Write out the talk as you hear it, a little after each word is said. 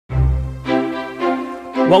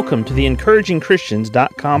Welcome to the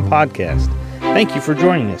EncouragingChristians.com podcast. Thank you for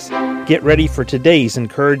joining us. Get ready for today's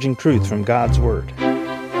encouraging truth from God's Word.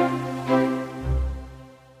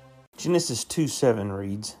 Genesis 2:7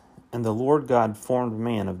 reads, "And the Lord God formed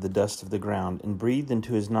man of the dust of the ground, and breathed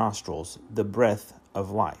into his nostrils the breath of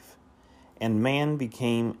life. And man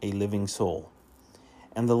became a living soul.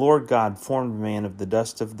 And the Lord God formed man of the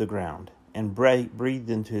dust of the ground, and breathed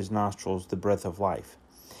into his nostrils the breath of life.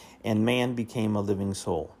 And man became a living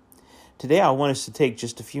soul." Today I want us to take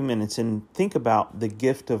just a few minutes and think about the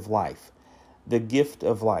gift of life. The gift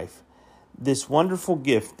of life. This wonderful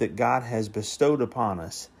gift that God has bestowed upon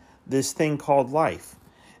us. This thing called life.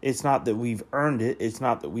 It's not that we've earned it. It's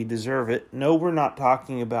not that we deserve it. No, we're not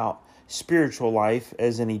talking about spiritual life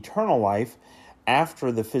as an eternal life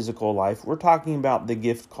after the physical life. We're talking about the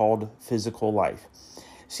gift called physical life.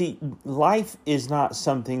 See, life is not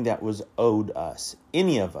something that was owed us,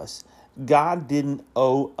 any of us. God didn't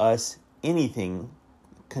owe us anything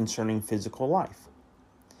concerning physical life.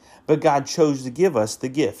 But God chose to give us the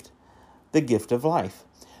gift of life.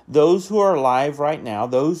 Those who are alive right now,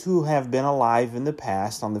 those who have been alive in the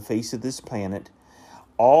past on the face of this planet,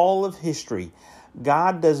 all of history,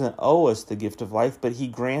 God doesn't owe us the gift of life, but He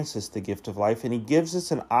grants us the gift of life, and He gives us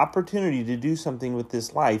an opportunity to do something with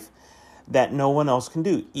this life that no one else can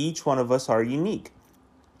do. Each one of us are unique.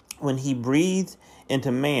 When He breathed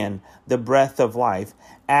into man the breath of life,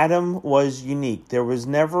 Adam was unique. There was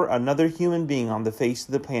never another human being on the face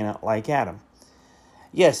of the planet like Adam.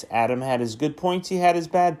 Yes, Adam had his good points, he had his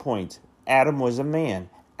bad points. Adam was a man.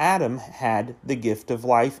 Adam had the gift of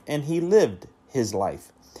life, and he lived his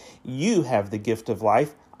life. You have the gift of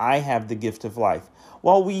life. I have the gift of life.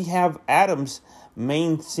 While we have Adam's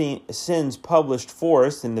main sins published for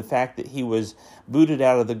us in the fact that he was booted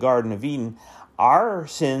out of the Garden of Eden, our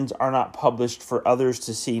sins are not published for others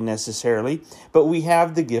to see necessarily, but we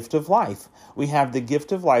have the gift of life. We have the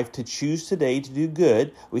gift of life to choose today to do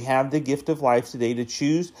good. We have the gift of life today to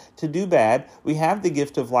choose to do bad. We have the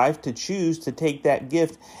gift of life to choose to take that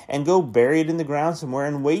gift and go bury it in the ground somewhere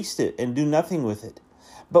and waste it and do nothing with it.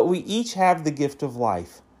 But we each have the gift of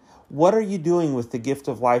life. What are you doing with the gift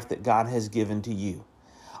of life that God has given to you?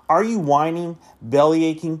 Are you whining,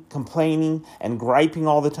 bellyaching, complaining, and griping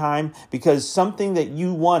all the time because something that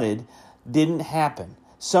you wanted didn't happen?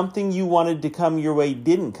 Something you wanted to come your way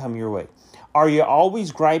didn't come your way. Are you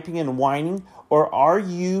always griping and whining, or are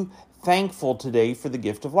you thankful today for the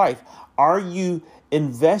gift of life? Are you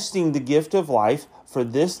investing the gift of life for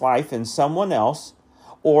this life in someone else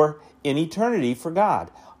or in eternity for God?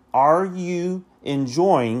 Are you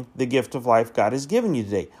enjoying the gift of life God has given you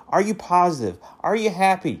today? Are you positive? Are you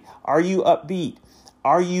happy? Are you upbeat?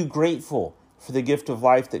 Are you grateful for the gift of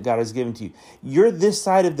life that God has given to you? You're this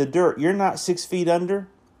side of the dirt. You're not 6 feet under.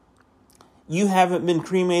 You haven't been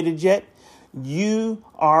cremated yet. You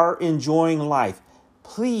are enjoying life.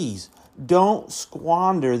 Please don't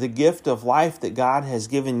squander the gift of life that God has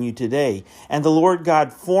given you today. And the Lord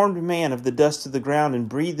God formed man of the dust of the ground and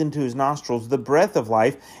breathed into his nostrils the breath of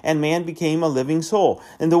life, and man became a living soul.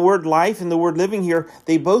 And the word life and the word living here,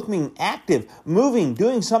 they both mean active, moving,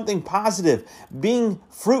 doing something positive, being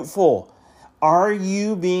fruitful. Are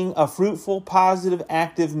you being a fruitful, positive,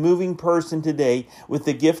 active, moving person today with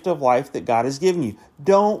the gift of life that God has given you?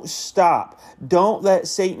 Don't stop. Don't let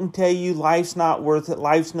Satan tell you life's not worth it,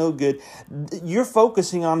 life's no good. You're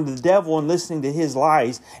focusing on the devil and listening to his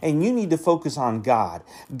lies, and you need to focus on God.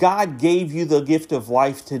 God gave you the gift of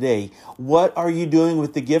life today. What are you doing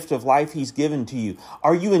with the gift of life He's given to you?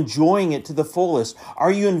 Are you enjoying it to the fullest?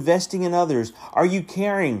 Are you investing in others? Are you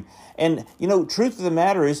caring? And, truth of the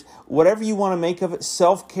matter is, whatever you want to make of it,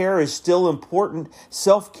 self-care is still important.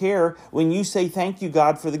 Self-care, when you say, thank you,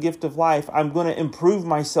 God, for the gift of life, I'm going to improve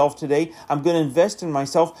myself today. I'm going to invest in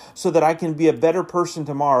myself so that I can be a better person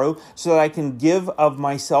tomorrow, so that I can give of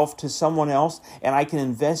myself to someone else and I can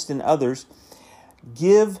invest in others.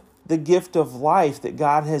 Give the gift of life that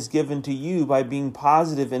God has given to you by being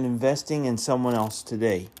positive and investing in someone else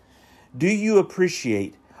today. Do you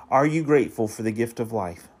appreciate, are you grateful for the gift of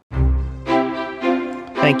life?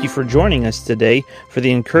 Thank you for joining us today for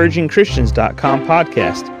the EncouragingChristians.com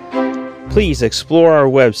podcast. Please explore our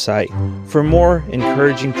website for more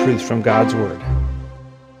encouraging truths from God's Word.